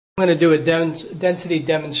I'm going to do a density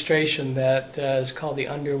demonstration that is called the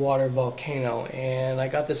underwater volcano, and I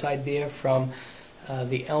got this idea from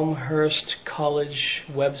the Elmhurst College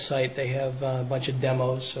website. They have a bunch of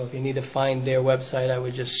demos, so if you need to find their website, I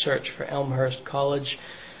would just search for Elmhurst College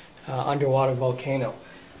underwater volcano.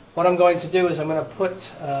 What I'm going to do is I'm going to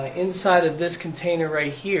put inside of this container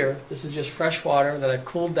right here, this is just fresh water that I've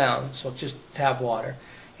cooled down, so it's just tap water,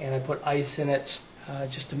 and I put ice in it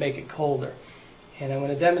just to make it colder. And I'm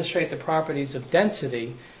going to demonstrate the properties of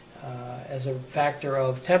density as a factor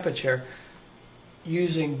of temperature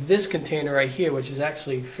using this container right here, which is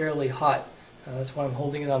actually fairly hot. That's why I'm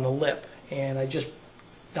holding it on the lip. And I just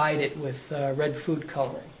dyed it with red food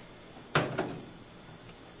coloring.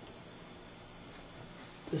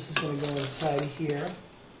 This is going to go inside here.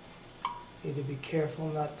 Need to be careful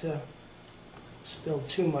not to spill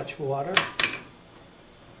too much water.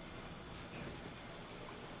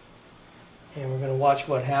 And we're going to watch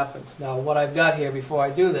what happens. Now, what I've got here before I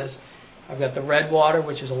do this, I've got the red water,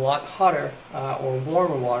 which is a lot hotter, or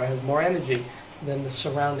warmer water, has more energy than the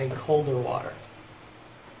surrounding colder water.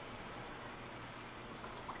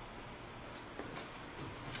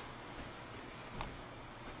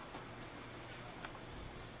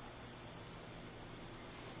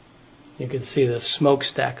 You can see the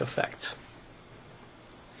smokestack effect.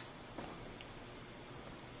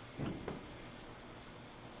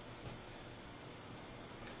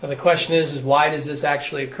 Now the question is why does this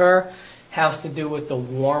actually occur? It has to do with the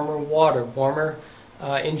warmer water.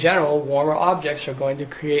 In general, warmer objects are going to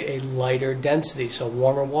create a lighter density. So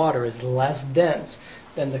warmer water is less dense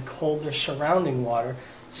than the colder surrounding water.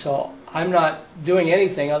 So I'm not doing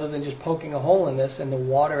anything other than just poking a hole in this, and the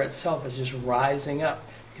water itself is just rising up.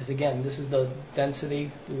 Because again, this is the density,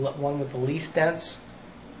 one with the least dense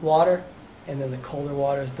water, and then the colder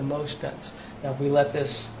water is the most dense. Now if we let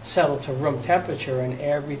this settle to room temperature and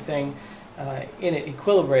everything in it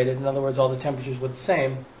equilibrated, in other words all the temperatures were the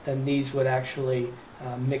same, then these would actually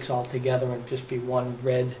mix all together and just be one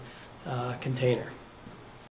red container.